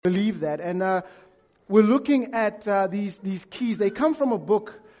believe that. And we're looking at these keys. They come from a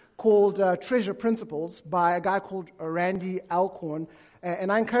book called Treasure Principles by a guy called Randy Alcorn.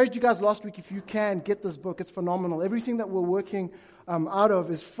 And I encouraged you guys last week, if you can, get this book. It's phenomenal. Everything that we're working out of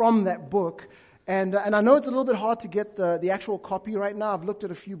is from that book. And I know it's a little bit hard to get the actual copy right now. I've looked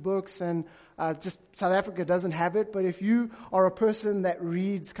at a few books, and just South Africa doesn't have it. But if you are a person that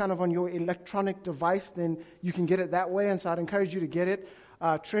reads kind of on your electronic device, then you can get it that way. And so I'd encourage you to get it.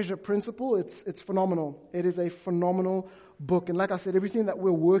 Treasure Principle, it's phenomenal. It is a phenomenal book. And like I said, everything that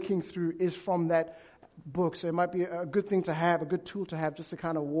we're working through is from that book. So it might be a good thing to have, a good tool to have, just to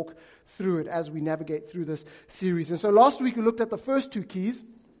kind of walk through it as we navigate through this series. And so last week we looked at the first two keys.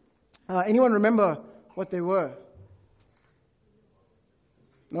 Anyone remember what they were?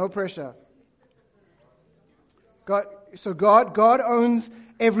 No pressure. God owns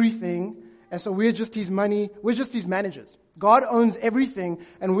everything, and so we're just His managers. God owns everything,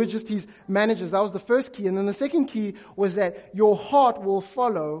 and we're just His managers. That was the first key. And then the second key was that your heart will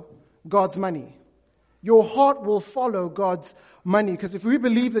follow God's money. Your heart will follow God's money. Because if we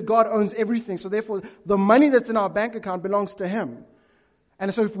believe that God owns everything, so therefore the money that's in our bank account belongs to Him.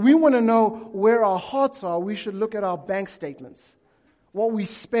 And so if we want to know where our hearts are, we should look at our bank statements. What we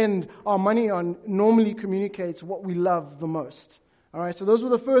spend our money on normally communicates what we love the most. All right, so those were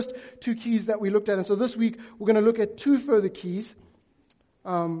the first two keys that we looked at. And so this week, we're going to look at two further keys.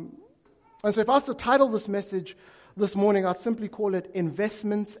 And so if I was to title this message this morning, I'd simply call it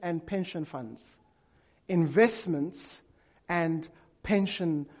Investments and Pension Funds. Investments and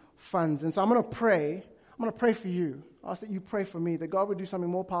Pension Funds. And so I'm going to pray. I'm going to pray for you. I ask that you pray for me, that God would do something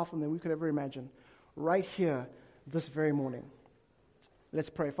more powerful than we could ever imagine right here this very morning.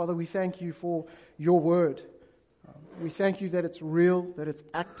 Let's pray. Father, we thank you for your word. We thank you that it's real, that it's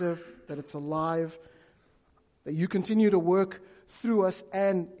active, that it's alive, that you continue to work through us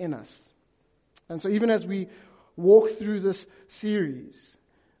and in us. And so even as we walk through this series,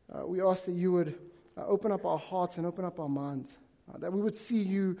 we ask that you would open up our hearts and open up our minds, that we would see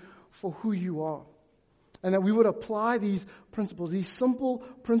you for who you are, and that we would apply these principles, these simple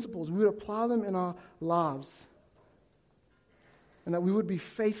principles, we would apply them in our lives, and that we would be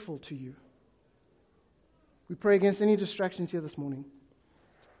faithful to you. We pray against any distractions here this morning.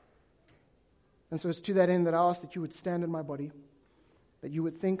 And so it's to that end that I ask that you would stand in my body, that you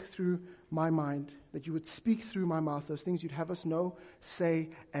would think through my mind, that you would speak through my mouth, those things you'd have us know, say,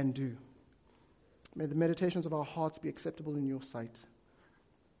 and do. May the meditations of our hearts be acceptable in your sight.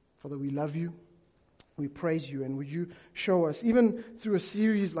 Father, we love you, we praise you, and would you show us, even through a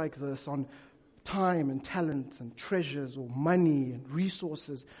series like this on time and talent and treasures or money and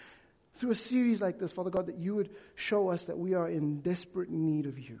resources, through a series like this, Father God, that you would show us that we are in desperate need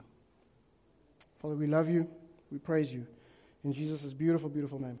of you. Father, we love you. We praise you. In Jesus' beautiful,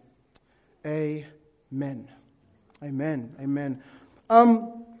 beautiful name. Amen. Amen. Amen.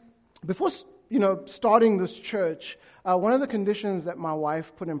 Before starting this church, one of the conditions that my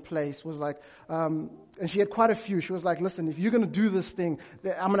wife put in place was like, and she had quite a few. She was like, listen, if you're going to do this thing,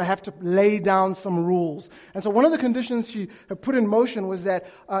 I'm going to have to lay down some rules. And so one of the conditions she had put in motion was that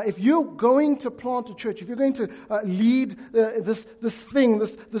if you're going to plant a church, if you're going to lead this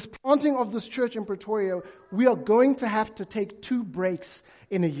planting of this church in Pretoria, we are going to have to take 2 breaks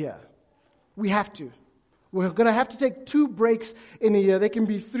in a year. We have to. We're going to have to take 2 breaks in a year. They can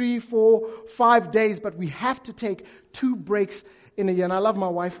be 3, 4, 5 days, but we have to take 2 breaks in a year. And I love my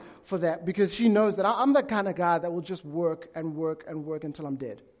wife for that, because she knows that I'm the kind of guy that will just work and work and work until I'm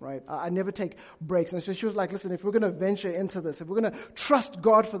dead, right? I never take breaks. And so she was like, listen, if we're going to venture into this, if we're going to trust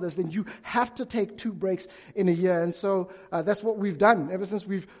God for this, then you have to take 2 breaks in a year. And so that's what we've done. Ever since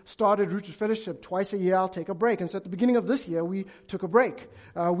we've started Rooted Fellowship, twice a year I'll take a break. And so at the beginning of this year, we took a break.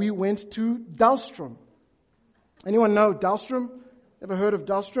 We went to Dullstroom. Anyone know Dullstroom? Ever heard of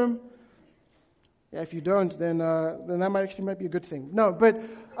Dullstroom? Yeah, if you don't, then that might be a good thing. No, but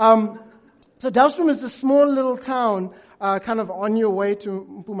so Dullstroom is a small little town, kind of on your way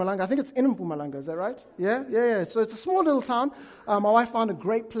to Mpumalanga. I think it's in Mpumalanga. Is that right? Yeah. So it's a small little town. My wife found a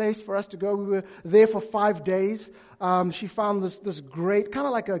great place for us to go. We were there for 5 days. She found this great, kind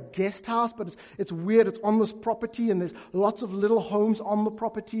of like a guest house, but it's weird. It's on this property, and there's lots of little homes on the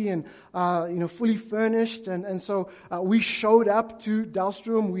property, and fully furnished. And so we showed up to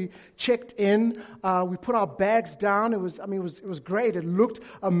Dullstroom. We checked in. We put our bags down. It was great. It looked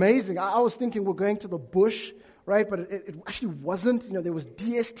amazing. I was thinking we're going to the bush, right? But it actually wasn't. There was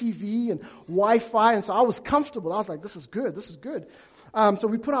DSTV and Wi-Fi, and so I was comfortable. I was like, this is good. So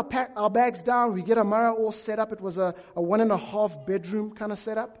we put our bags down. We get Amara all set up. It was a 1.5 bedroom kind of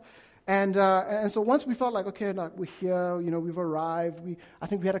setup. And so once we felt like, okay, like we're here, we've arrived. I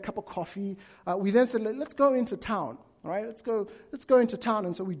think we had a cup of coffee. We then said, let's go into town. All right, let's go into town.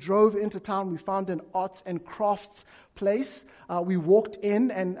 And so we drove into town. We found an arts and crafts place. We walked in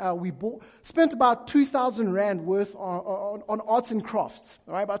and we spent about 2,000 rand worth on arts and crafts.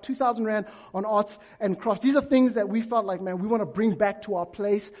 All right, about 2,000 rand on arts and crafts. These are things that we felt like, man, we want to bring back to our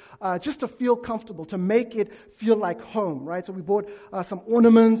place just to feel comfortable, to make it feel like home. Right, so we bought some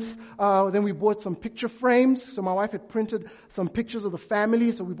ornaments. Then we bought some picture frames. So my wife had printed some pictures of the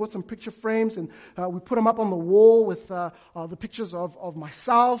family. So we bought some picture frames and we put them up on the wall with the pictures of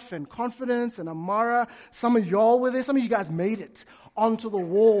myself and Confidence and Amara. Some of y'all were there. Some of you guys made it onto the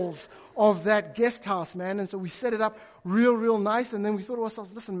walls of that guest house, man. And so we set it up real nice. And then we thought to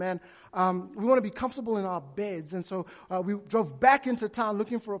ourselves, listen, man, we want to be comfortable in our beds. And so we drove back into town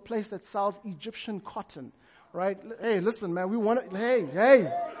looking for a place that sells Egyptian cotton, right? Hey, listen, man,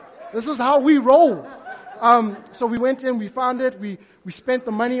 hey, this is how we roll. So we went in, we found it, we spent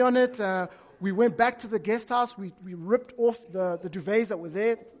the money on it. We went back to the guest house. We ripped off the duvets that were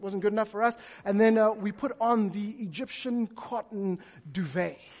there. It wasn't good enough for us. And then we put on the Egyptian cotton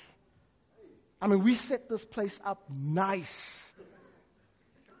duvet. I mean, we set this place up nice.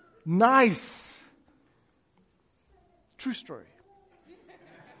 Nice. True story.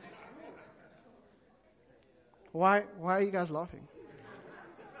 Why are you guys laughing?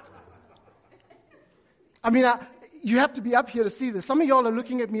 I mean, you have to be up here to see this. Some of y'all are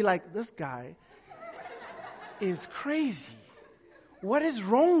looking at me like, this guy is crazy. What is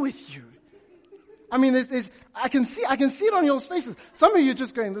wrong with you? I mean, I can see it on your faces. Some of you are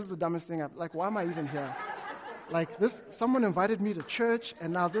just going, this is the dumbest thing I've, like, why am I even here? Like this, someone invited me to church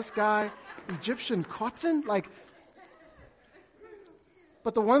and now this guy, Egyptian cotton? Like,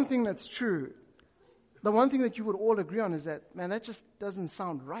 but the one thing that's true, the one thing that you would all agree on is that, man, that just doesn't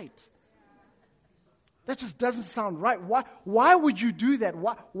sound right. That just doesn't sound right. Why would you do that?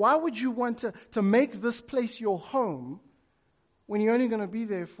 Why would you want to make this place your home when you're only going to be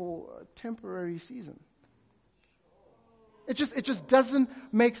there for a temporary season? It just doesn't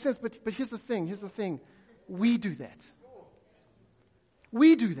make sense. But here's the thing. We do that.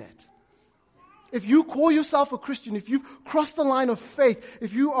 We do that. If you call yourself a Christian, if you've crossed the line of faith,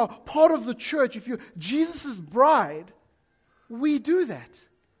 if you are part of the church, if you're Jesus' bride, we do that.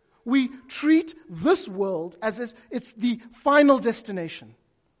 We treat this world as if it's the final destination.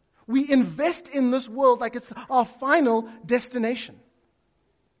 We invest in this world like it's our final destination.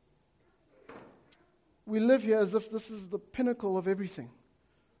 We live here as if this is the pinnacle of everything.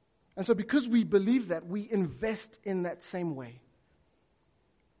 And so because we believe that, we invest in that same way.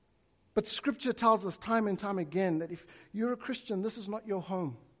 But Scripture tells us time and time again that if you're a Christian, this is not your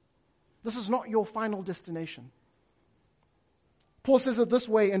home. This is not your final destination. Paul says it this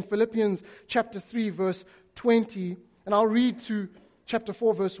way in Philippians chapter 3, verse 20, and I'll read to chapter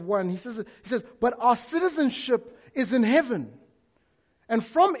 4, verse 1. He says, but our citizenship is in heaven, and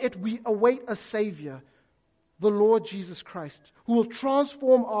from it we await a Savior, the Lord Jesus Christ, who will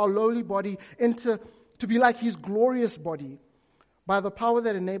transform our lowly body to be like His glorious body, by the power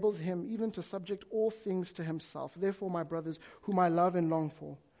that enables Him even to subject all things to Himself. Therefore, my brothers, whom I love and long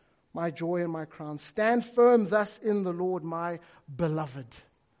for, my joy and my crown, stand firm thus in the Lord, my beloved.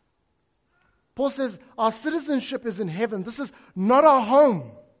 Paul says our citizenship is in heaven. This is not our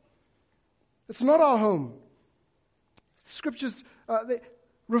home. It's not our home. Scriptures they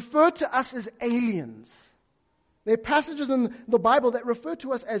refer to us as aliens. There are passages in the Bible that refer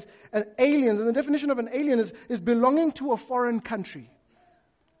to us as aliens, and the definition of an alien is belonging to a foreign country.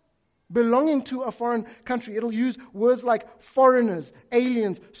 Belonging to a foreign country. It'll use words like foreigners,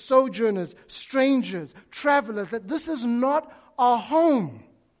 aliens, sojourners, strangers, travelers, that this is not our home.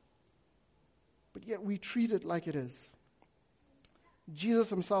 But yet we treat it like it is. Jesus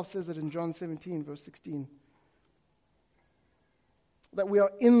Himself says it in John 17, verse 16. That we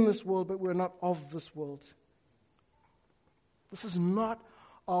are in this world, but we're not of this world. This is not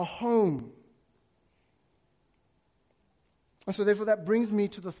our home. And so therefore that brings me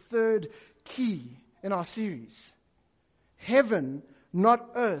to the third key in our series. Heaven, not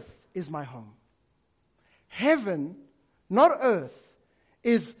earth, is my home. Heaven, not earth,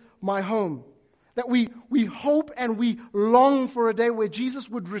 is my home. That we hope and we long for a day where Jesus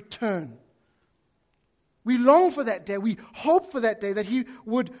would return. We long for that day. We hope for that day that He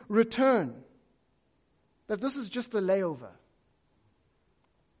would return. That this is just a layover.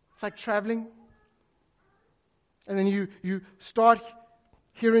 It's like traveling. And then you start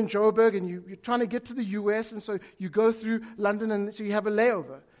here in Joburg and you're trying to get to the US, and so you go through London, and so you have a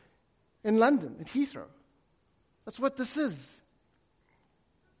layover in London, at Heathrow. That's what this is.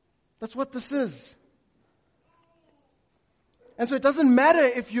 That's what this is. And so it doesn't matter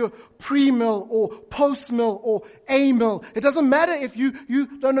if you're pre-mill or post-mill or a-mill. It doesn't matter if you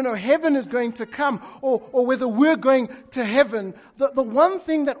no, heaven is going to come or whether we're going to heaven. The one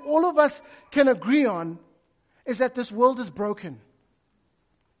thing that all of us can agree on is that this world is broken.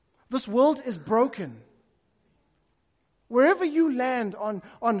 This world is broken. Wherever you land on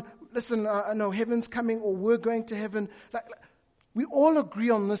listen, no, heaven's coming or we're going to heaven, we all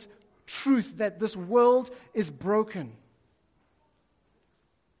agree on this truth that this world is broken.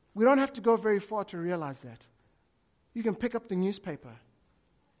 We don't have to go very far to realize that. You can pick up the newspaper,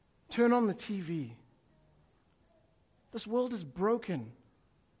 turn on the TV. This world is broken.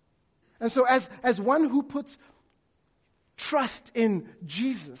 And so as one who puts trust in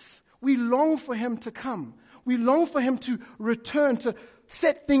Jesus, we long for him to come. We long for him to return, to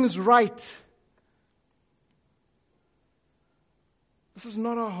set things right. This is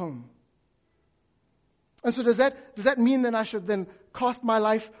not our home. And so does that mean that I should then cast my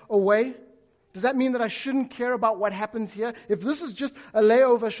life away? Does that mean that I shouldn't care about what happens here? If this is just a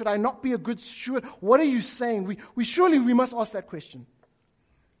layover, should I not be a good steward? What are you saying? We surely must ask that question.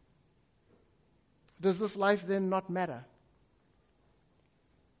 Does this life then not matter?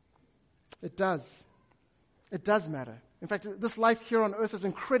 It does. It does matter. In fact, this life here on earth is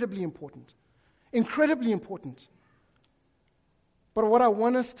incredibly important. Incredibly important. But what I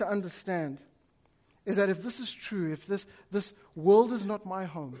want us to understand is that if this is true, if this world is not my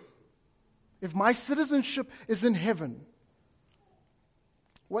home, if my citizenship is in heaven,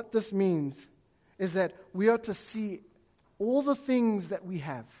 what this means is that we are to see all the things that we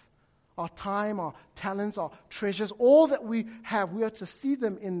have, our time, our talents, our treasures, all that we have, we are to see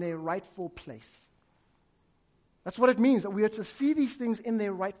them in their rightful place. That's what it means, that we are to see these things in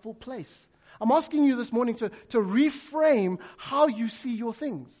their rightful place. I'm asking you this morning to reframe how you see your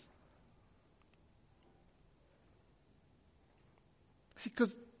things. See,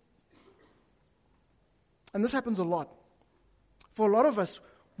 and this happens a lot. For a lot of us,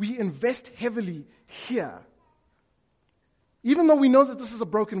 we invest heavily here. Even though we know that this is a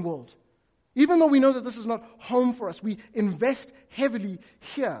broken world. Even though we know that this is not home for us, we invest heavily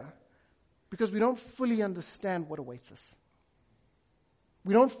here because we don't fully understand what awaits us.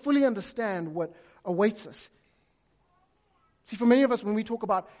 We don't fully understand what awaits us. See, for many of us, when we talk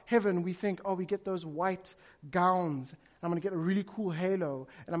about heaven, we think, we get those white gowns, and I'm going to get a really cool halo,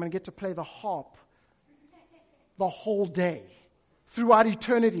 and I'm going to get to play the harp the whole day, throughout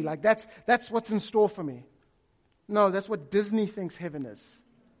eternity. Like, that's what's in store for me. No, that's what Disney thinks heaven is.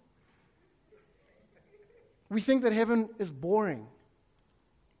 We think that heaven is boring.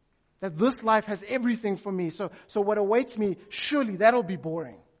 That this life has everything for me. So what awaits me, surely that'll be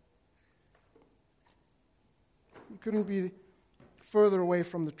boring. We couldn't be further away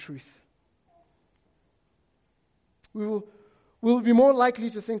from the truth. We'll be more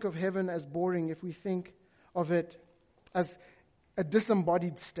likely to think of heaven as boring if we think of it as a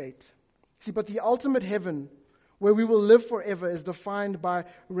disembodied state. See, but the ultimate heaven, where we will live forever, is defined by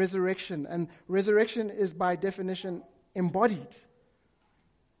resurrection. And resurrection is by definition embodied.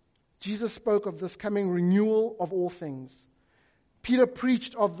 Jesus spoke of this coming renewal of all things. Peter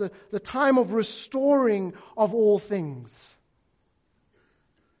preached of the time of restoring of all things.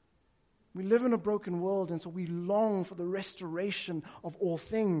 We live in a broken world, and so we long for the restoration of all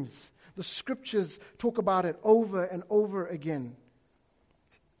things. The scriptures talk about it over and over again.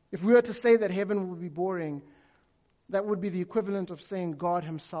 If we were to say that heaven would be boring, that would be the equivalent of saying God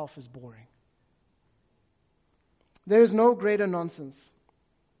himself is boring. There is no greater nonsense.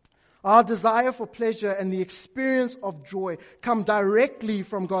 Our desire for pleasure and the experience of joy come directly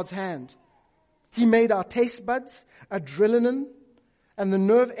from God's hand. He made our taste buds, adrenaline, and the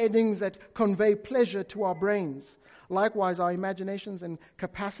nerve endings that convey pleasure to our brains. Likewise, our imaginations and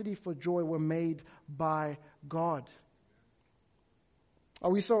capacity for joy were made by God. Are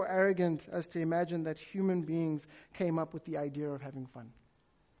we so arrogant as to imagine that human beings came up with the idea of having fun?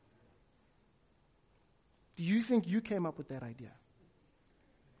 Do you think you came up with that idea?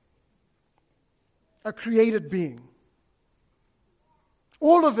 A created being.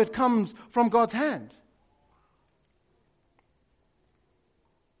 All of it comes from God's hand.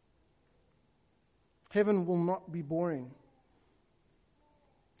 Heaven will not be boring.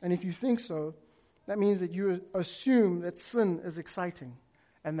 And if you think so, that means that you assume that sin is exciting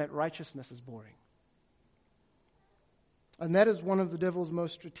and that righteousness is boring. And that is one of the devil's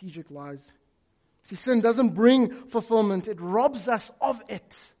most strategic lies. See, sin doesn't bring fulfillment, it robs us of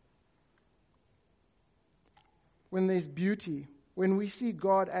it. When there's beauty, when we see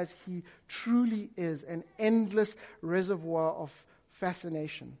God as he truly is, an endless reservoir of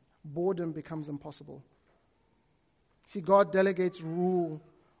fascination, boredom becomes impossible. See, God delegates rule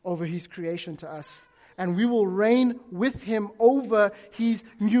over His creation to us, and we will reign with Him over His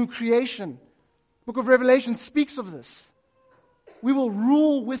new creation. Book of Revelation speaks of this. We will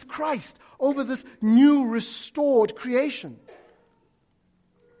rule with Christ over this new restored creation.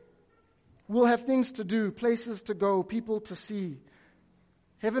 We'll have things to do, places to go, people to see.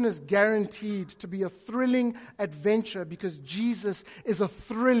 Heaven is guaranteed to be a thrilling adventure because Jesus is a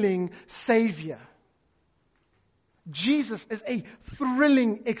thrilling Savior. Jesus is a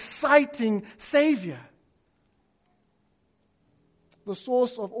thrilling, exciting Savior. The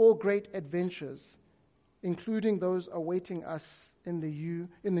source of all great adventures, including those awaiting us in the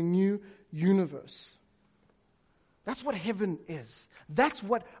new universe. That's what heaven is. That's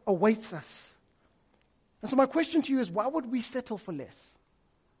what awaits us. And so my question to you is, why would we settle for less?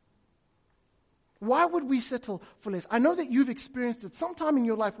 Why would we settle for less? I know that you've experienced it sometime in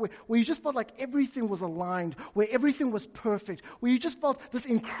your life where you just felt like everything was aligned, where everything was perfect, where you just felt this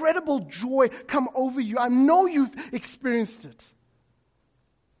incredible joy come over you. I know you've experienced it.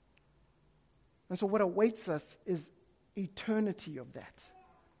 And so what awaits us is eternity of that.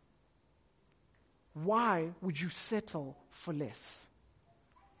 Why would you settle for less?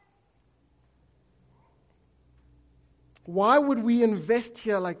 Why would we invest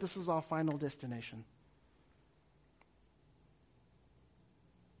here like this is our final destination?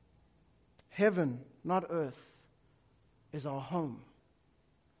 Heaven, not earth, is our home.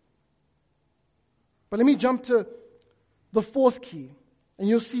 But let me jump to the fourth key, and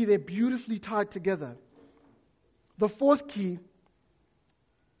you'll see they're beautifully tied together. The fourth key,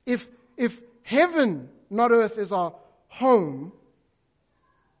 if heaven, not earth, is our home,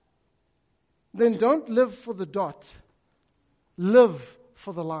 then don't live for the dot. Live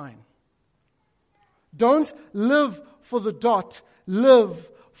for the line. Don't live for the dot. Live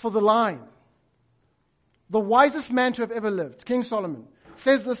for the line. The wisest man to have ever lived, King Solomon,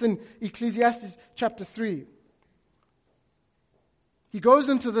 says this in Ecclesiastes chapter 3. He goes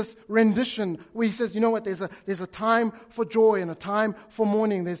into this rendition where he says, you know what, there's a time for joy and a time for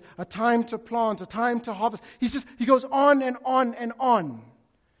mourning. There's a time to plant, a time to harvest. He goes on and on and on.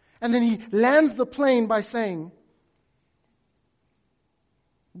 And then he lands the plane by saying,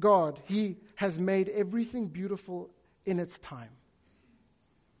 God, He has made everything beautiful in its time.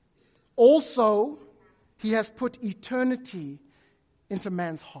 Also, He has put eternity into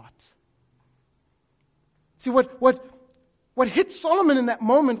man's heart. See, what hit Solomon in that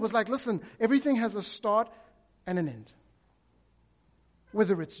moment was like, listen, everything has a start and an end.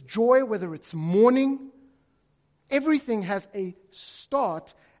 Whether it's joy, whether it's mourning, everything has a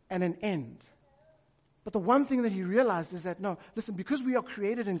start and an end. But the one thing that he realized is that, no, listen, because we are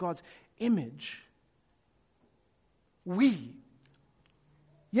created in God's image, we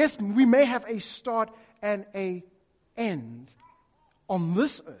may have a start and an end on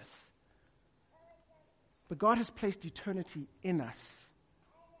this earth, but God has placed eternity in us.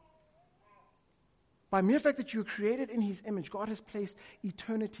 By mere fact that you were created in His image, God has placed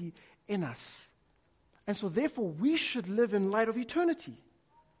eternity in us. And so therefore, we should live in light of eternity.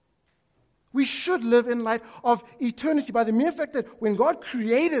 We should live in light of eternity. By the mere fact that when God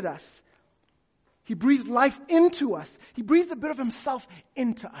created us, He breathed life into us. He breathed a bit of Himself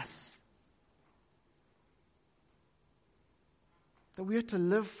into us. That we are to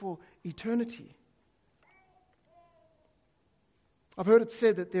live for eternity. I've heard it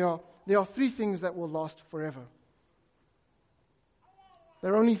said that there are three things that will last forever.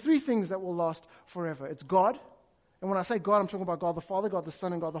 There are only three things that will last forever. It's God. And when I say God, I'm talking about God the Father, God the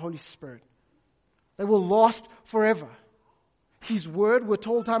Son, and God the Holy Spirit. They will last forever. His word, we're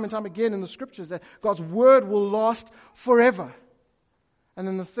told time and time again in the scriptures that God's word will last forever. And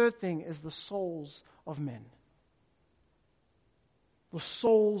then the third thing is the souls of men. The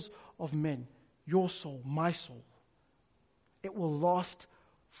souls of men. Your soul, my soul. It will last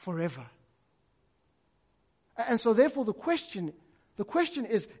forever. And so therefore the question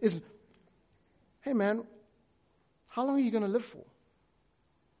is, hey man, how long are you going to live for?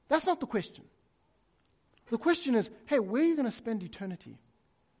 That's not the question. The question is, hey, where are you going to spend eternity?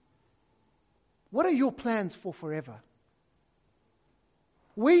 What are your plans for forever?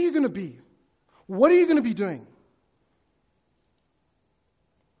 Where are you going to be? What are you going to be doing?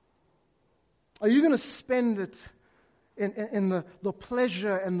 Are you going to spend it in the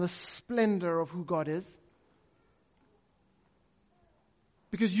pleasure and the splendor of who God is?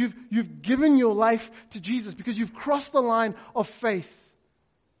 Because you've given your life to Jesus, because you've crossed the line of faith.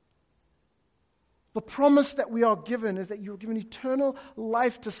 The promise that we are given is that you are given eternal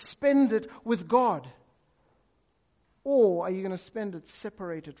life to spend it with God. Or are you going to spend it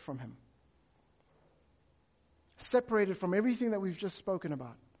separated from Him? Separated from everything that we've just spoken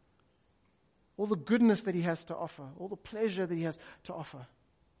about. All the goodness that He has to offer. All the pleasure that He has to offer.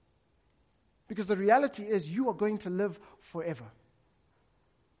 Because the reality is you are going to live forever.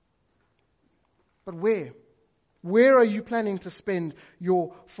 But where? Where are you planning to spend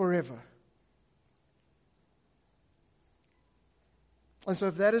your forever? And so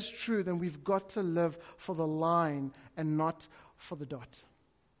if that is true, then we've got to live for the line and not for the dot.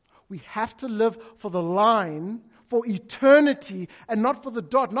 We have to live for the line, for eternity, and not for the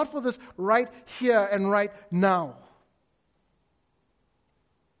dot, not for this right here and right now.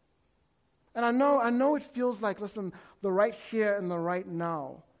 And I know it feels like, listen, the right here and the right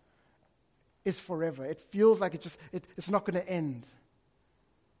now is forever. It feels like it's not going to end.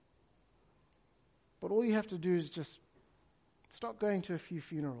 But all you have to do is just start going to a few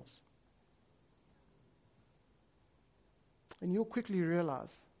funerals. And you'll quickly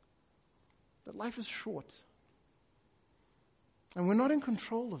realize that life is short. And we're not in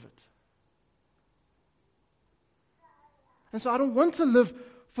control of it. And so I don't want to live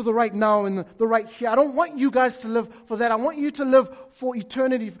for the right now and the right here. I don't want you guys to live for that. I want you to live for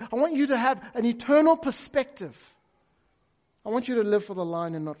eternity. I want you to have an eternal perspective. I want you to live for the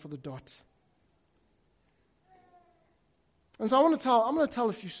line and not for the dot. And so I'm going to tell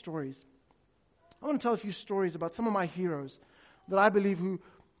a few stories. I want to tell a few stories about some of my heroes that I believe who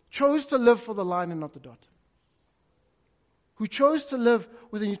chose to live for the line and not the dot. Who chose to live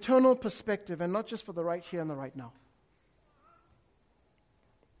with an eternal perspective and not just for the right here and the right now.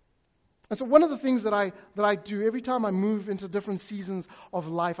 And so one of the things that I do every time I move into different seasons of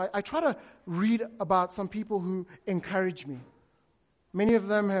life, I try to read about some people who encourage me. Many of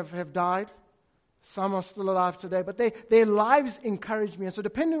them have died. Some are still alive today, but their lives encourage me. And so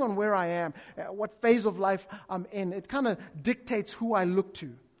depending on where I am, what phase of life I'm in, it kind of dictates who I look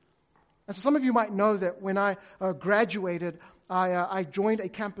to. And so some of you might know that when I graduated, I joined a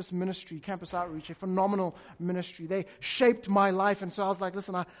campus ministry, campus outreach, a phenomenal ministry. They shaped my life, and so I was like,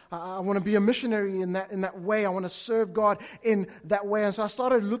 listen, I want to be a missionary in that way. I want to serve God in that way. And so I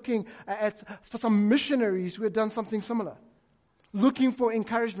started looking for some missionaries who had done something similar. Looking for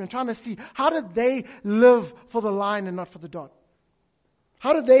encouragement, trying to see how did they live for the line and not for the dot?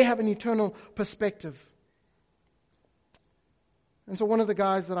 How did they have an eternal perspective? And so one of the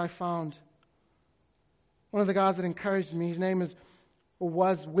guys that I found, one of the guys that encouraged me, his name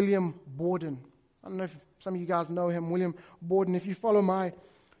was William Borden. I don't know if some of you guys know him, William Borden. If you follow my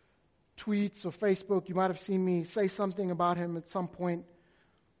tweets or Facebook, you might have seen me say something about him at some point.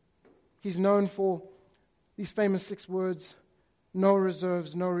 He's known for these famous 6 words: no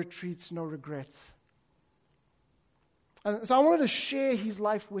reserves, no retreats, no regrets. And so I wanted to share his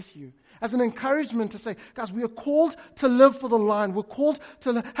life with you as an encouragement to say, guys, we are called to live for the line. We're called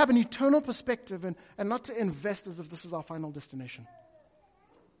to have an eternal perspective and not to invest as if this is our final destination.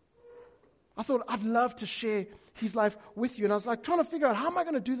 I thought I'd love to share his life with you. And I was like trying to figure out, how am I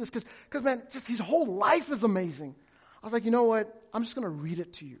going to do this? Because man, just his whole life is amazing. I was like, you know what? I'm just going to read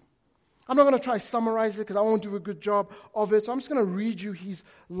it to you. I'm not going to try to summarize it because I won't do a good job of it. So I'm just going to read you his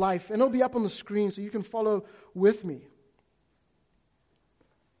life. And it'll be up on the screen so you can follow with me.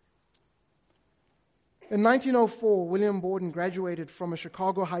 In 1904, William Borden graduated from a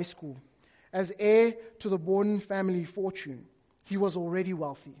Chicago high school. As heir to the Borden family fortune, he was already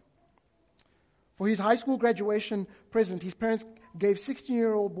wealthy. For his high school graduation present, his parents gave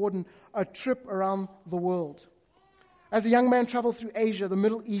 16-year-old Borden a trip around the world. As the young man traveled through Asia, the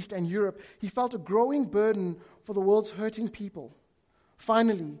Middle East, and Europe, he felt a growing burden for the world's hurting people.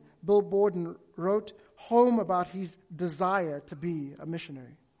 Finally, Bill Borden wrote home about his desire to be a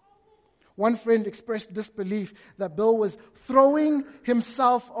missionary. One friend expressed disbelief that Bill was throwing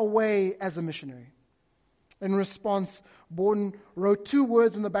himself away as a missionary. In response, Borden wrote 2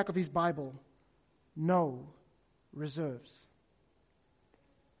 words in the back of his Bible: no reserves.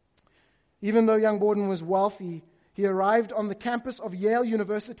 Even though young Borden was wealthy, he arrived on the campus of Yale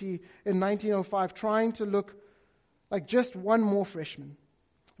University in 1905 trying to look like just one more freshman.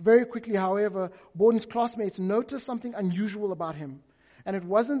 Very quickly, however, Borden's classmates noticed something unusual about him. And it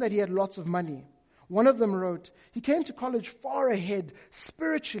wasn't that he had lots of money. One of them wrote, he came to college far ahead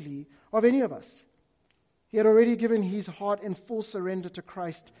spiritually of any of us. He had already given his heart in full surrender to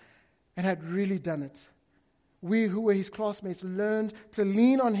Christ and had really done it. We who were his classmates learned to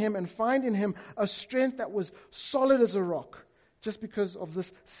lean on him and find in him a strength that was solid as a rock just because of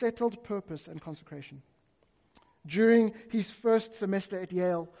this settled purpose and consecration. During his first semester at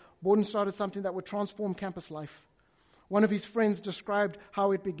Yale, Borden started something that would transform campus life. One of his friends described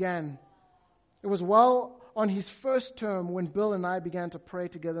how it began. It was while on his first term when Bill and I began to pray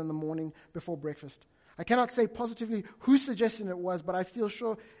together in the morning before breakfast. I cannot say positively whose suggestion it was, but I feel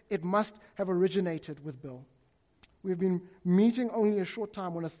sure it must have originated with Bill. We've been meeting only a short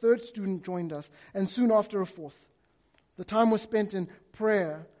time when a third student joined us, and soon after a fourth. The time was spent in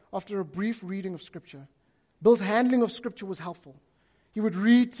prayer after a brief reading of Scripture. Bill's handling of Scripture was helpful. He would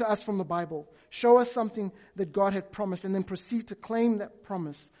read to us from the Bible, show us something that God had promised, and then proceed to claim that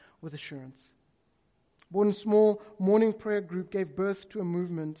promise with assurance. Borden's small morning prayer group gave birth to a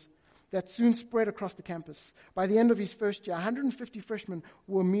movement that soon spread across the campus. By the end of his first year, 150 freshmen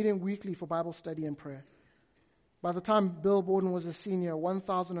were meeting weekly for Bible study and prayer. By the time Bill Borden was a senior,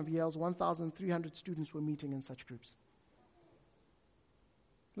 1,000 of Yale's 1,300 students were meeting in such groups.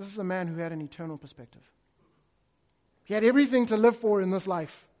 This is a man who had an eternal perspective. He had everything to live for in this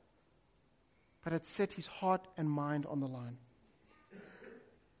life, but had set his heart and mind on the line.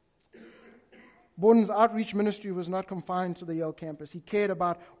 Borden's outreach ministry was not confined to the Yale campus. He cared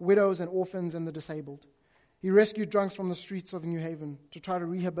about widows and orphans and the disabled. He rescued drunks from the streets of New Haven to try to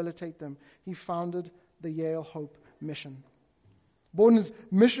rehabilitate them. He founded the Yale Hope Mission. Borden's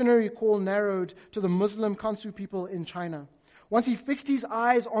missionary call narrowed to the Muslim Kansu people in China. Once he fixed his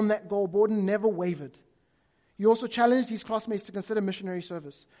eyes on that goal, Borden never wavered. He also challenged his classmates to consider missionary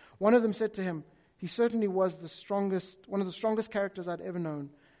service. One of them said to him, he certainly was one of the strongest characters I'd ever known,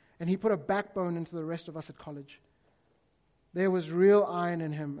 and he put a backbone into the rest of us at college. There was real iron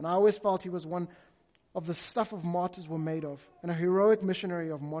in him, and I always felt he was one of the stuff of martyrs were made of, and a heroic missionary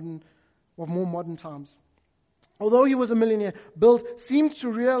of more modern times. Although he was a millionaire, Bill seemed to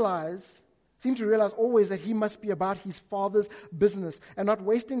realize always that he must be about his father's business and not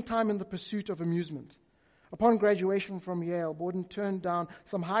wasting time in the pursuit of amusement. Upon graduation from Yale, Borden turned down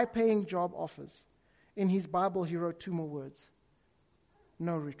some high-paying job offers. In his Bible, he wrote 2 more words: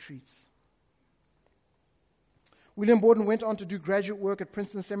 no retreats. William Borden went on to do graduate work at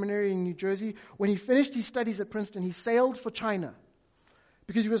Princeton Seminary in New Jersey. When he finished his studies at Princeton, he sailed for China.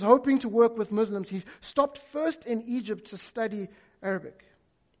 Because he was hoping to work with Muslims, he stopped first in Egypt to study Arabic.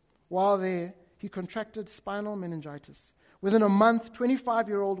 While there, he contracted spinal meningitis. Within a month,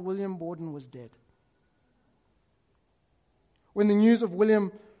 25-year-old William Borden was dead. When the news of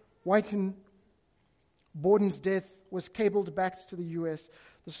William Whiten Borden's death was cabled back to the U.S.,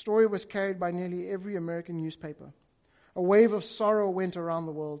 the story was carried by nearly every American newspaper. A wave of sorrow went around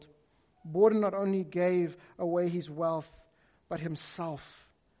the world. Borden not only gave away his wealth, but himself,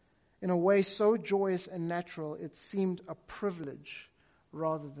 in a way so joyous and natural, it seemed a privilege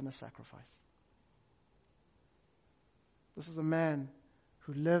rather than a sacrifice. This is a man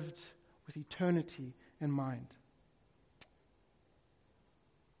who lived with eternity in mind.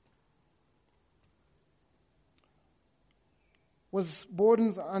 Was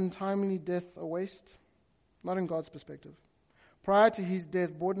Borden's untimely death a waste? Not in God's perspective. Prior to his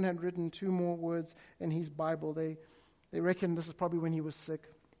death, Borden had written 2 more words in his Bible. They reckon this is probably when he was sick,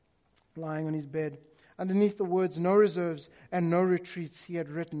 lying on his bed. Underneath the words, no reserves and no retreats, he had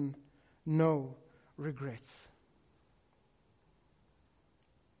written, no regrets.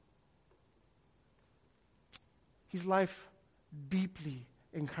 His life deeply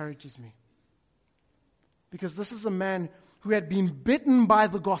encourages me. Because this is a man who had been bitten by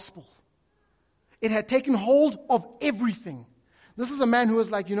the gospel. It had taken hold of everything. This is a man who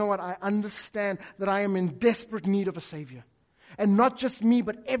was like, you know what, I understand that I am in desperate need of a Savior. And not just me,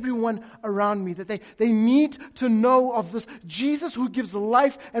 but everyone around me. That they need to know of this Jesus who gives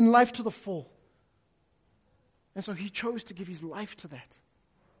life and life to the full. And so he chose to give his life to that.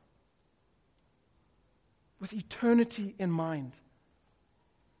 With eternity in mind.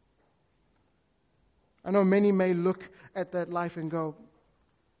 I know many may look at that life and go,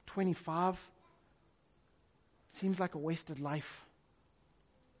 25? Seems like a wasted life.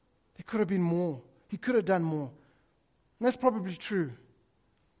 There could have been more. He could have done more. And that's probably true.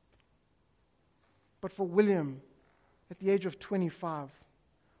 But for William, at the age of 25,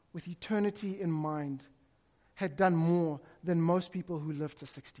 with eternity in mind, had done more than most people who live to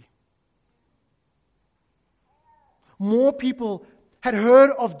 60. More people had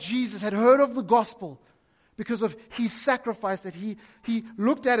heard of Jesus, had heard of the gospel, because of his sacrifice that he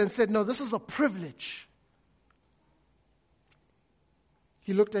looked at and said, no, this is a privilege.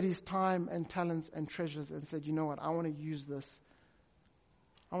 He looked at his time and talents and treasures and said, you know what, I want to use this.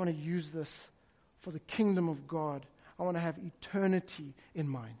 I want to use this for the kingdom of God. I want to have eternity in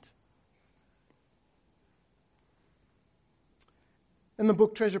mind. In the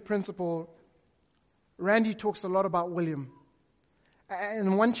book Treasure Principle, Randy talks a lot about William.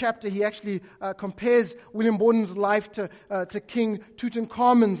 In one chapter, he actually compares William Borden's life to King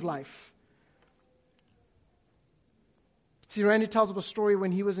Tutankhamun's life. See, Randy tells of a story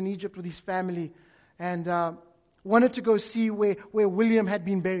when he was in Egypt with his family and wanted to go see where William had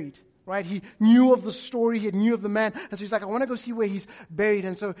been buried. Right? He knew of the story, he knew of the man, and so he's like, I want to go see where he's buried.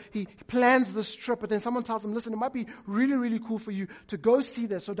 And so he plans this trip, but then someone tells him, listen, it might be really, really cool for you to go see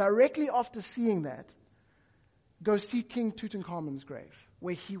this. So directly after seeing that, go see King Tutankhamun's grave,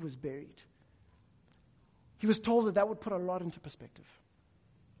 where he was buried. He was told that would put a lot into perspective.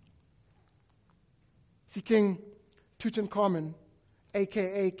 See, King Tutankhamun,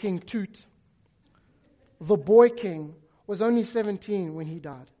 aka King Tut, the boy king, was only 17 when he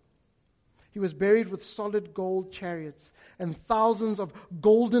died. He was buried with solid gold chariots and thousands of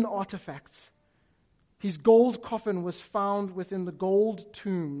golden artifacts. His gold coffin was found within the gold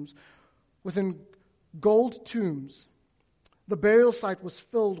tombs. Within gold tombs, the burial site was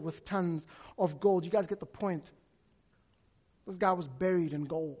filled with tons of gold. You guys get the point. This guy was buried in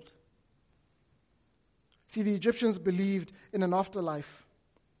gold. See, the Egyptians believed in an afterlife,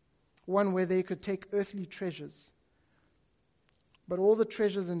 one where they could take earthly treasures. But all the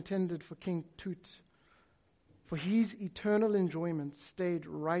treasures intended for King Tut, for his eternal enjoyment, stayed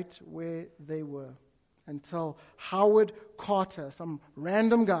right where they were until Howard Carter, some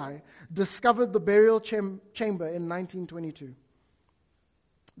random guy, discovered the burial chamber in 1922.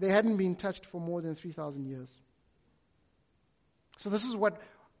 They hadn't been touched for more than 3,000 years. So this is what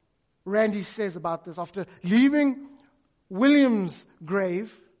Randy says about this. After leaving William's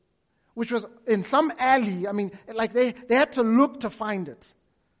grave, which was in some alley, they had to look to find it.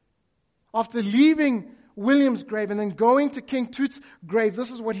 After leaving William's grave and then going to King Tut's grave,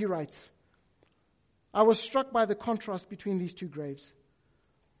 this is what he writes. I was struck by the contrast between these two graves.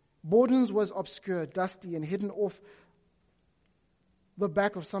 Borden's was obscure, dusty, and hidden off the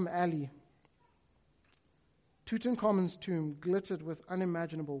back of some alley. Tutankhamun's tomb glittered with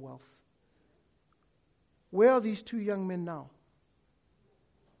unimaginable wealth. Where are these two young men now?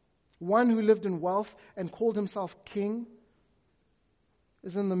 One who lived in wealth and called himself king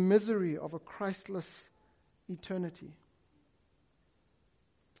is in the misery of a Christless eternity.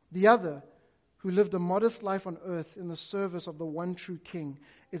 The other, who lived a modest life on earth in the service of the one true king,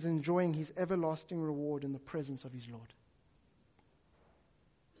 is enjoying his everlasting reward in the presence of his Lord.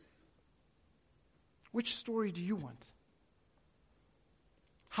 Which story do you want?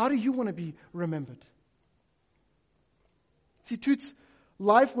 How do you want to be remembered? See, Tut's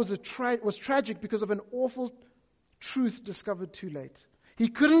life was tragic because of an awful truth discovered too late. He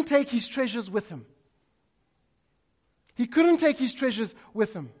couldn't take his treasures with him.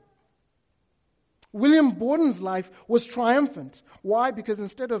 William Borden's life was triumphant. Why? Because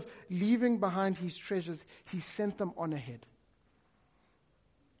instead of leaving behind his treasures, he sent them on ahead.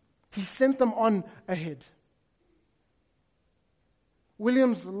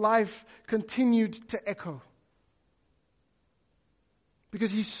 William's life continued to echo.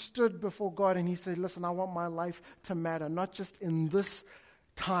 Because he stood before God and he said, listen, I want my life to matter, not just in this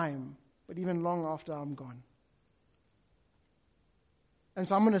time, but even long after I'm gone. And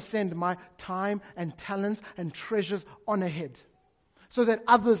so I'm going to send my time and talents and treasures on ahead so that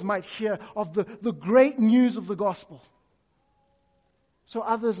others might hear of the great news of the gospel. So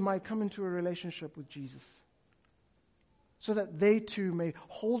others might come into a relationship with Jesus. So that they too may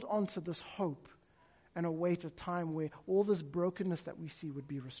hold on to this hope and await a time where all this brokenness that we see would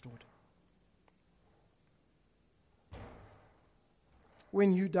be restored.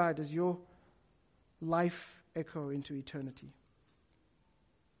 When you die, does your life echo into eternity?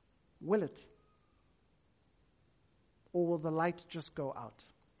 Will it? Or will the light just go out?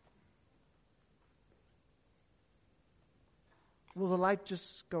 Will the light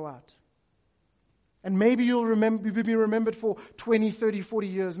just go out? And maybe you'll be remembered for 20, 30, 40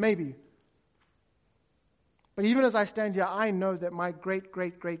 years, maybe. But even as I stand here, I know that my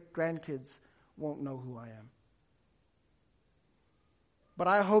great-great-great-grandkids won't know who I am. But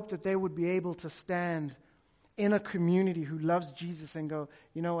I hope that they would be able to stand in a community who loves Jesus and go,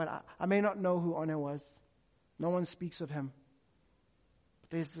 you know what, I may not know who One was. No one speaks of him.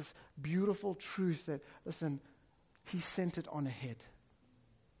 But there's this beautiful truth that, listen, he sent it on ahead.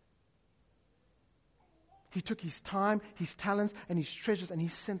 He took his time, his talents, and his treasures, and he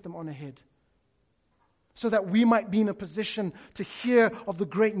sent them on ahead. So that we might be in a position to hear of the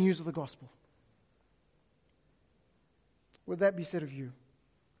great news of the gospel. Would that be said of you?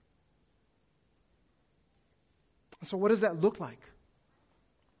 So what does that look like?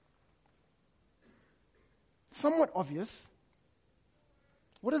 Somewhat obvious.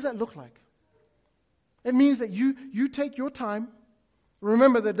 What does that look like? It means that you take your time.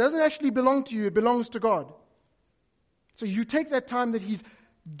 Remember, that doesn't actually belong to you, it belongs to God. So you take that time that he's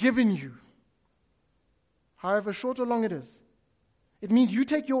given you. however short or long it is. It means you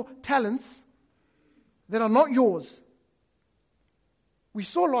take your talents that are not yours. We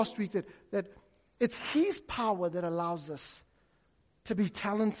saw last week that it's His power that allows us to be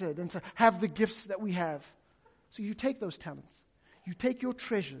talented and to have the gifts that we have. So you take those talents. You take your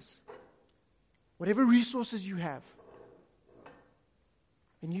treasures, whatever resources you have,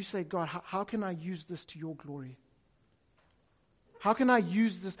 and you say, God, how can I use this to your glory? How can I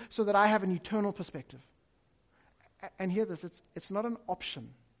use this so that I have an eternal perspective? And hear this, it's not an option.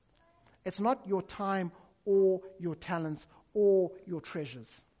 It's not your time or your talents or your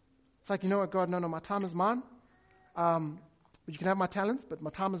treasures. It's like, you know what, God, no, my time is mine. But you can have my talents, but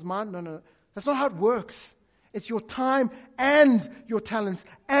my time is mine. No. That's not how it works. It's your time and your talents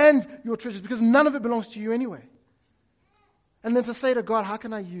and your treasures, because none of it belongs to you anyway. And then to say to God, how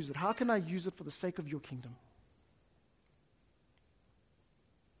can I use it? How can I use it for the sake of your kingdom?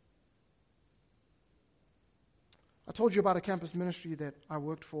 I told you about a campus ministry that I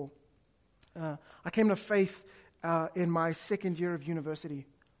worked for. I came to faith in my second year of university.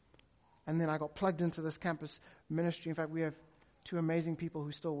 And then I got plugged into this campus ministry. In fact, we have two amazing people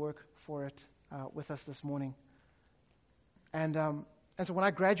who still work for it with us this morning. And so when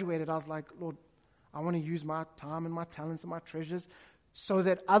I graduated, I was like, Lord, I want to use my time and my talents and my treasures so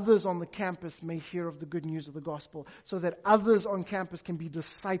that others on the campus may hear of the good news of the gospel, so that others on campus can be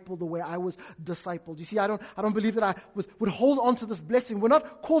discipled the way I was discipled. You see, I don't believe that I would hold on to this blessing. We're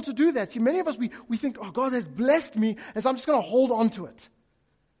not called to do that. See, many of us, we think, oh, God has blessed me, and so I'm just going to hold on to it.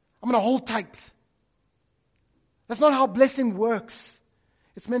 I'm going to hold tight. That's not how blessing works.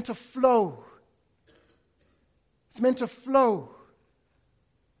 It's meant to flow. It's meant to flow.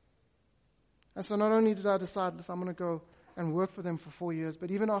 And so not only did I decide, listen, I'm going to go and work for them for 4 years,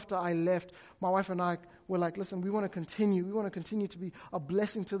 but even after I left, my wife and I were like, listen, we want to continue. We want to continue to be a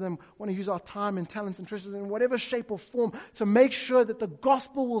blessing to them. We want to use our time and talents and treasures in whatever shape or form to make sure that the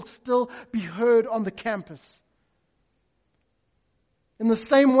gospel will still be heard on the campus. In the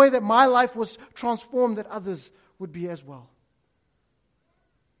same way that my life was transformed, that others would be as well.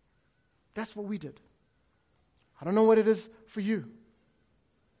 That's what we did. I don't know what it is for you.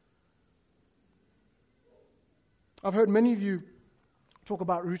 I've heard many of you talk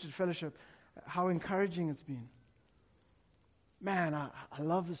about Rooted Fellowship, how encouraging it's been. Man, I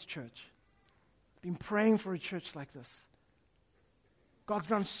love this church. I've been praying for a church like this. God's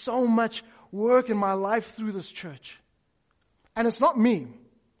done so much work in my life through this church. And it's not me.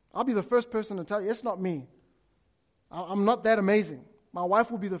 I'll be the first person to tell you, it's not me. I'm not that amazing. My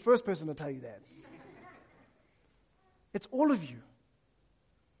wife will be the first person to tell you that. It's all of you.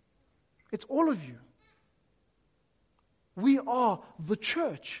 It's all of you. We are the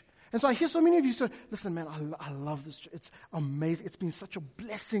church. And so I hear so many of you say, listen, man, I love this church. It's amazing. It's been such a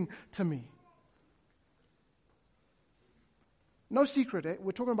blessing to me. No secret, eh?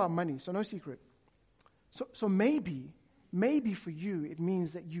 We're talking about money, so no secret. So maybe for you, it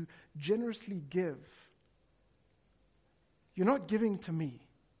means that you generously give. You're not giving to me.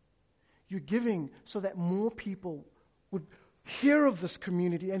 You're giving so that more people would hear of this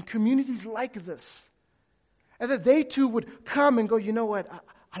community and communities like this. And that they too would come and go, you know what,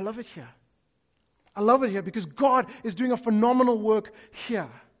 I love it here. I love it here because God is doing a phenomenal work here.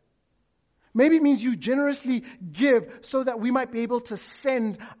 Maybe it means you generously give so that we might be able to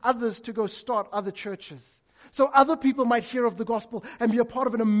send others to go start other churches. So other people might hear of the gospel and be a part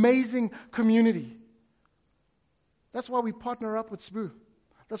of an amazing community. That's why we partner up with SBU.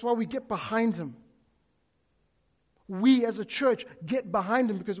 That's why we get behind him. We as a church get behind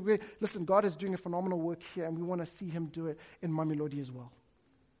him because listen, God is doing a phenomenal work here and we want to see him do it in Mamelodi as well.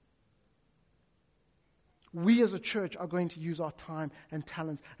 We as a church are going to use our time and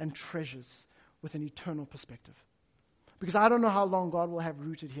talents and treasures with an eternal perspective. Because I don't know how long God will have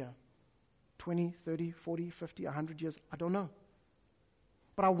rooted here. 20, 30, 40, 50, 100 years, I don't know.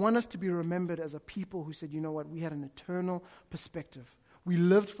 But I want us to be remembered as a people who said, you know what, we had an eternal perspective. We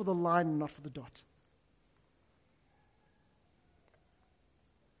lived for the line and not for the dot.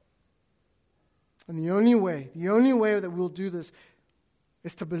 And the only way that we'll do this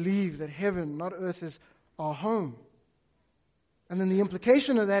is to believe that heaven, not earth, is our home. And then the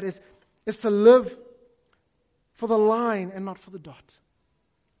implication of that is to live for the line and not for the dot.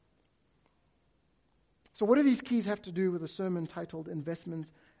 So what do these keys have to do with a sermon titled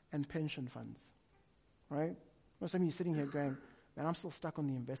Investments and Pension Funds? Right? Most of you sitting here going, man, I'm still stuck on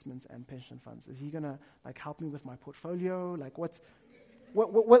the investments and pension funds. Is he going to help me with my portfolio?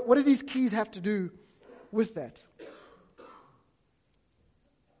 What do these keys have to do with that?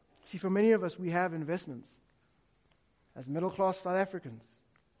 See, for many of us, we have investments. As middle-class South Africans,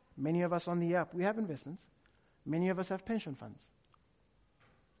 many of us on the app, we have investments. Many of us have pension funds.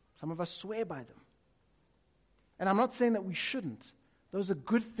 Some of us swear by them. And I'm not saying that we shouldn't. Those are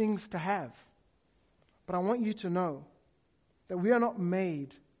good things to have. But I want you to know that we are not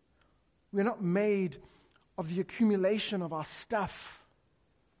made of the accumulation of our stuff.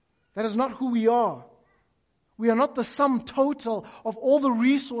 That is not who we are. We are not the sum total of all the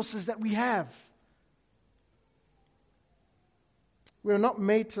resources that we have. We are not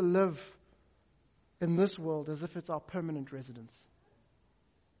made to live in this world as if it's our permanent residence.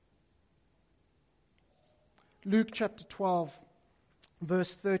 Luke chapter 12,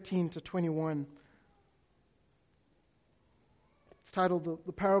 verse 13 to 21. It's titled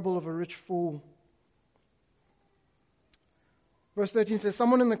The Parable of a Rich Fool. Verse 13 says,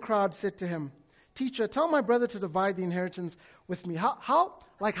 someone in the crowd said to him, "Teacher, tell my brother to divide the inheritance with me."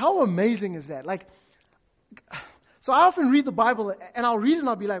 How amazing is that? So I often read the Bible and I'll read it and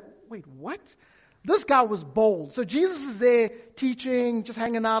I'll be like, wait, what? This guy was bold. So Jesus is there teaching, just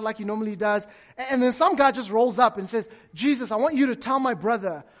hanging out like he normally does. And then some guy just rolls up and says, "Jesus, I want you to tell my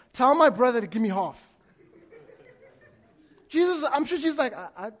brother to give me half." Jesus, I'm sure Jesus is like,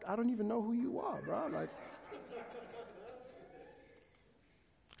 I don't even know who you are, bro.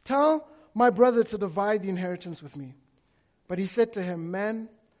 Tell my brother to divide the inheritance with me. But he said to him, "Man,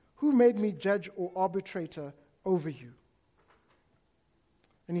 who made me judge or arbitrator over you?"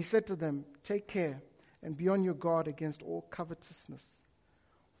 And he said to them, "Take care and be on your guard against all covetousness.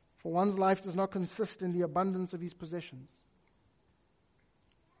 For one's life does not consist in the abundance of his possessions."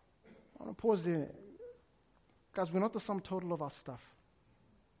 I want to pause there. Guys, we're not the sum total of our stuff.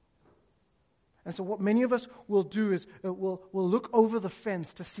 And so what many of us will do is we'll look over the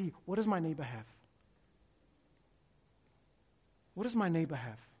fence to see, what does my neighbor have? What does my neighbor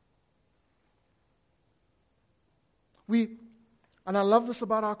have? And I love this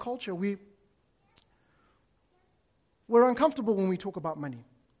about our culture, we're uncomfortable when we talk about money.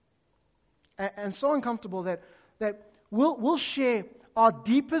 And so uncomfortable that we'll share our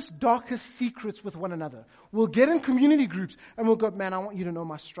deepest, darkest secrets with one another. We'll get in community groups and we'll go, "Man, I want you to know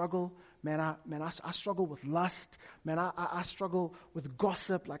my struggle. I struggle with lust. I struggle with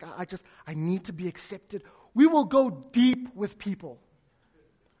gossip. I need to be accepted." We will go deep with people.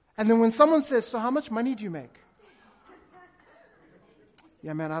 And then when someone says, "So how much money do you make?"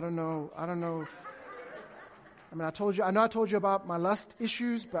 "Yeah, man, I don't know. I told you about my lust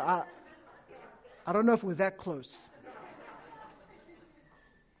issues, but I don't know if we're that close."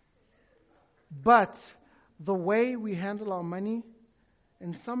 But the way we handle our money,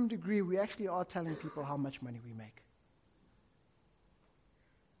 in some degree, we actually are telling people how much money we make.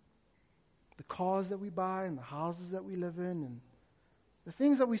 The cars that we buy and the houses that we live in and the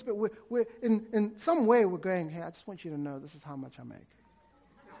things that we spend, we're in some way we're going, "Hey, I just want you to know this is how much I make."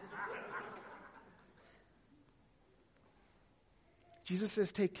 Jesus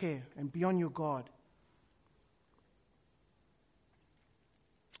says, take care and be on your guard.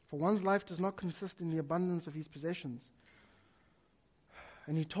 For one's life does not consist in the abundance of his possessions.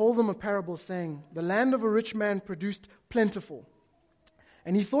 And he told them a parable saying, "The land of a rich man produced plentiful.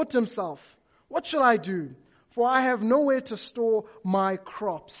 And he thought to himself, 'What shall I do? For I have nowhere to store my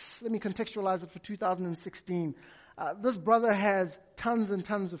crops.'" Let me contextualize it for 2016. This brother has tons and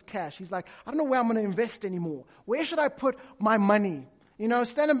tons of cash. He's like, "I don't know where I'm going to invest anymore. Where should I put my money?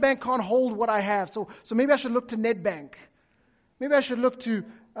 Standard Bank can't hold what I have. So maybe I should look to Nedbank. Maybe I should look to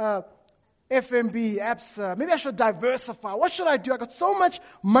FNB, Absa. Maybe I should diversify. What should I do? I got so much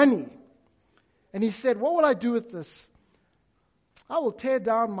money." And he said, "What will I do with this? I will tear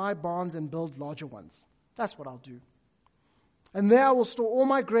down my barns and build larger ones. That's what I'll do. And there I will store all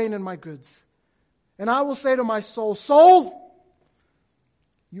my grain and my goods. And I will say to my soul, 'Soul,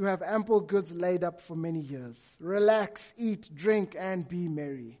 you have ample goods laid up for many years. Relax, eat, drink, and be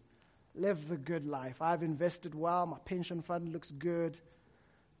merry. Live the good life. I've invested well. My pension fund looks good.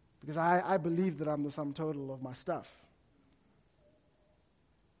 Because I believe that I'm the sum total of my stuff.'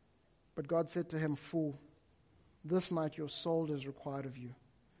 But God said to him, 'Fool, this night your soul is required of you.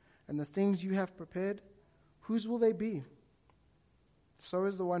 And the things you have prepared, whose will they be? So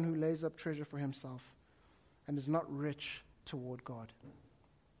is the one who lays up treasure for himself and is not rich toward God.'"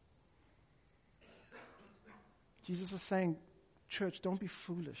 Jesus is saying, church, don't be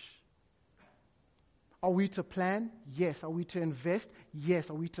foolish. Are we to plan? Yes. Are we to invest? Yes.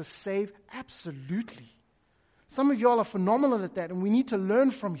 Are we to save? Absolutely. Some of y'all are phenomenal at that, and we need to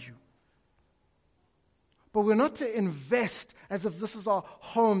learn from you. But we're not to invest as if this is our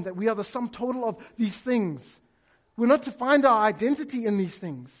home, that we are the sum total of these things. We're not to find our identity in these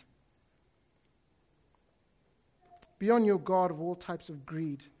things. Be on your guard of all types of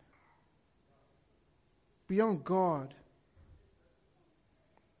greed. beyond God,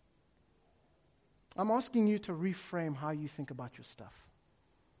 I'm asking you to reframe how you think about your stuff.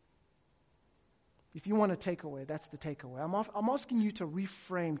 If you want a takeaway, that's the takeaway. I'm asking you to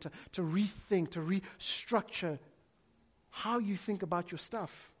reframe, to rethink, to restructure how you think about your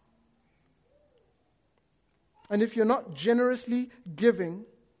stuff. And if you're not generously giving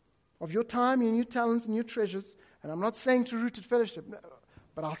of your time and your talents and your treasures, and I'm not saying to Rooted Fellowship,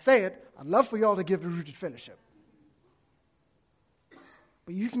 but I'll say it, I'd love for y'all to give to Rooted Fellowship.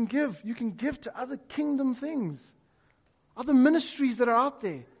 But you can give to other kingdom things, other ministries that are out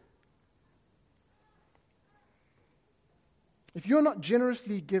there. If you're not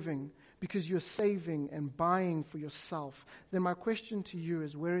generously giving because you're saving and buying for yourself, then my question to you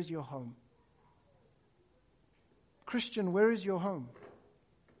is, where is your home? Christian, where is your home?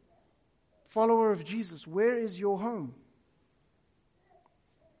 Follower of Jesus, where is your home?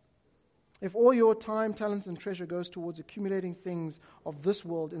 If all your time, talents, and treasure goes towards accumulating things of this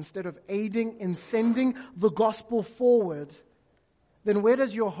world instead of aiding in sending the gospel forward, then where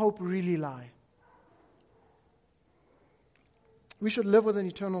does your hope really lie? We should live with an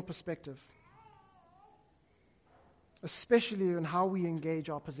eternal perspective, especially in how we engage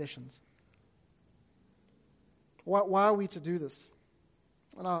our possessions. Why are we to do this?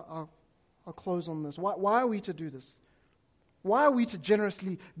 And I'll close on this. Why are we to do this? Why are we to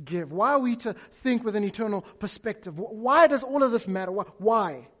generously give? Why are we to think with an eternal perspective? Why does all of this matter?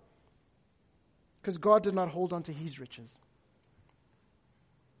 Why? Because God did not hold on to His riches.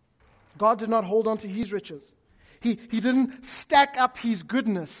 God did not hold on to His riches. He didn't stack up His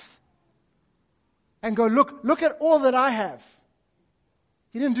goodness and go, look at all that I have.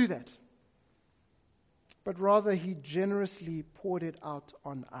 He didn't do that. But rather, He generously poured it out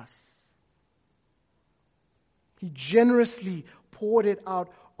on us. He generously poured it out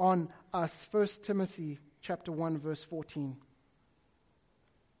on us. 1 Timothy chapter 1, verse 14.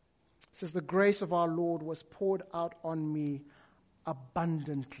 It says, the grace of our Lord was poured out on me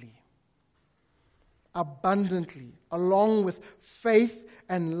abundantly. Abundantly, along with faith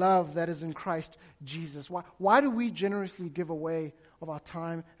and love that is in Christ Jesus. Why do we generously give away of our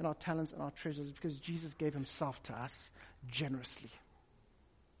time and our talents and our treasures? Because Jesus gave Himself to us generously.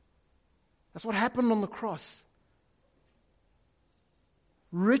 That's what happened on the cross.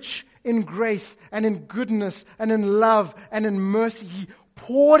 Rich in grace and in goodness and in love and in mercy, He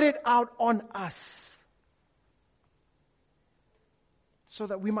poured it out on us, so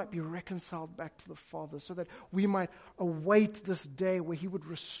that we might be reconciled back to the Father, so that we might await this day where He would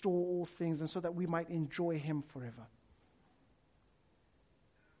restore all things, and so that we might enjoy Him forever.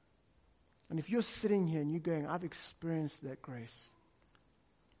 And if you're sitting here and you're going, I've experienced that grace.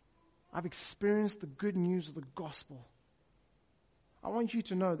 I've experienced the good news of the gospel. I want you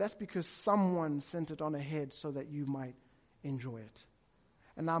to know that's because someone sent it on ahead so that you might enjoy it.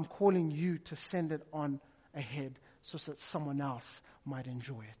 And I'm calling you to send it on ahead so that someone else might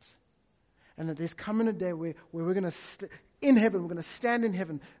enjoy it. And that there's coming a day where we're going to, in heaven, we're going to stand in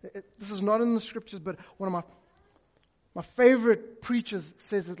heaven. This is not in the scriptures, but one of my favorite preachers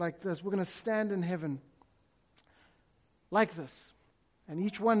says it like this. We're going to stand in heaven like this. And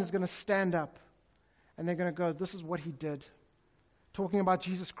each one is going to stand up. And they're going to go, this is what He did. Talking about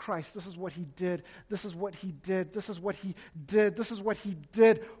Jesus Christ. This is what He did. This is what He did. This is what He did. This is what He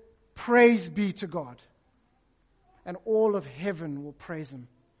did. Praise be to God. And all of heaven will praise Him.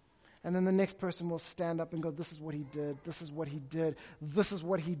 And then the next person will stand up and go, this is what He did. This is what He did. This is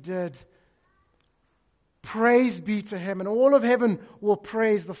what He did. Praise be to Him. And all of heaven will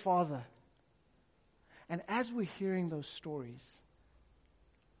praise the Father. And as we're hearing those stories,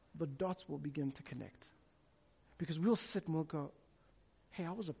 the dots will begin to connect. Because we'll sit and we'll go, hey,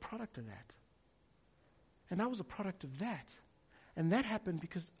 I was a product of that. And I was a product of that. And that happened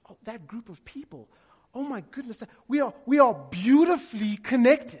because that group of people, oh my goodness, we are beautifully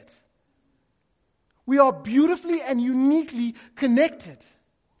connected. We are beautifully and uniquely connected.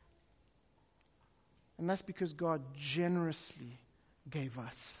 And that's because God generously gave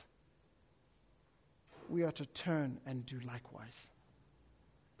us. We are to turn and do likewise.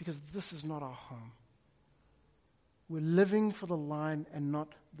 Because this is not our home. We're living for the line and not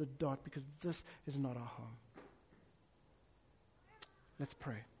the dot, because this is not our home. Let's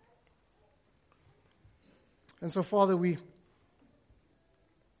pray. And so, Father, we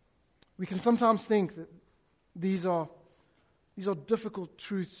can sometimes think that these are difficult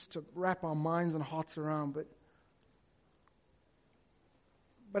truths to wrap our minds and hearts around,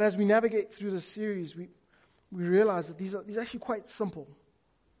 but as we navigate through this series, we realize that these are actually quite simple.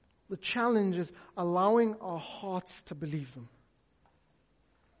 The challenge is allowing our hearts to believe them.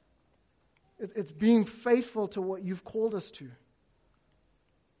 It's being faithful to what you've called us to.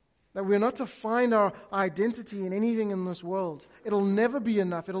 That we're not to find our identity in anything in this world. It'll never be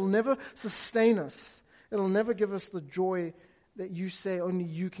enough. It'll never sustain us. It'll never give us the joy that you say only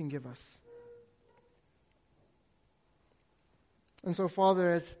you can give us. And so,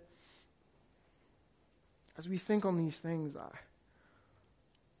 Father, as we think on these things,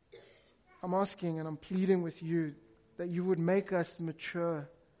 I'm asking and I'm pleading with you that you would make us mature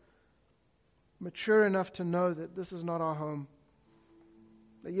enough to know that this is not our home.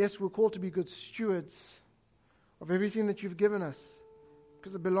 That yes, we're called to be good stewards of everything that you've given us,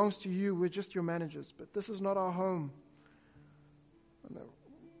 because it belongs to you. We're just your managers, but this is not our home. And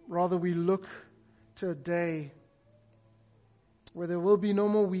rather, we look to a day where there will be no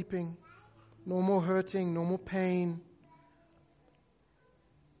more weeping, no more hurting, no more pain,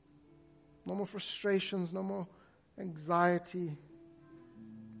 no more frustrations, no more anxiety,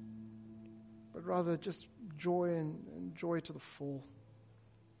 but rather just joy and joy to the full.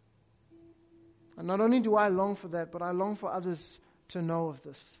 And not only do I long for that, but I long for others to know of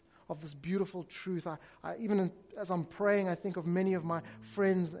this beautiful truth. Even as I'm praying, I think of many of my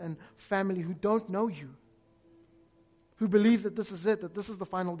friends and family who don't know you, who believe that this is it, that this is the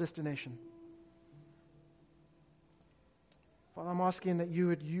final destination. Father, I'm asking that you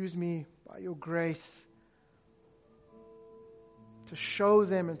would use me by your grace to show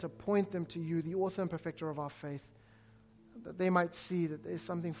them and to point them to you, the author and perfecter of our faith, that they might see that there's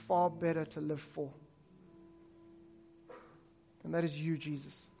something far better to live for. And that is you,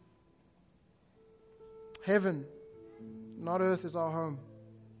 Jesus. Heaven, not earth, is our home.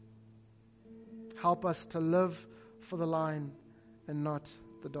 Help us to live for the line and not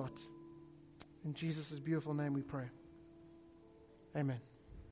the dot. In Jesus' beautiful name we pray. Amen.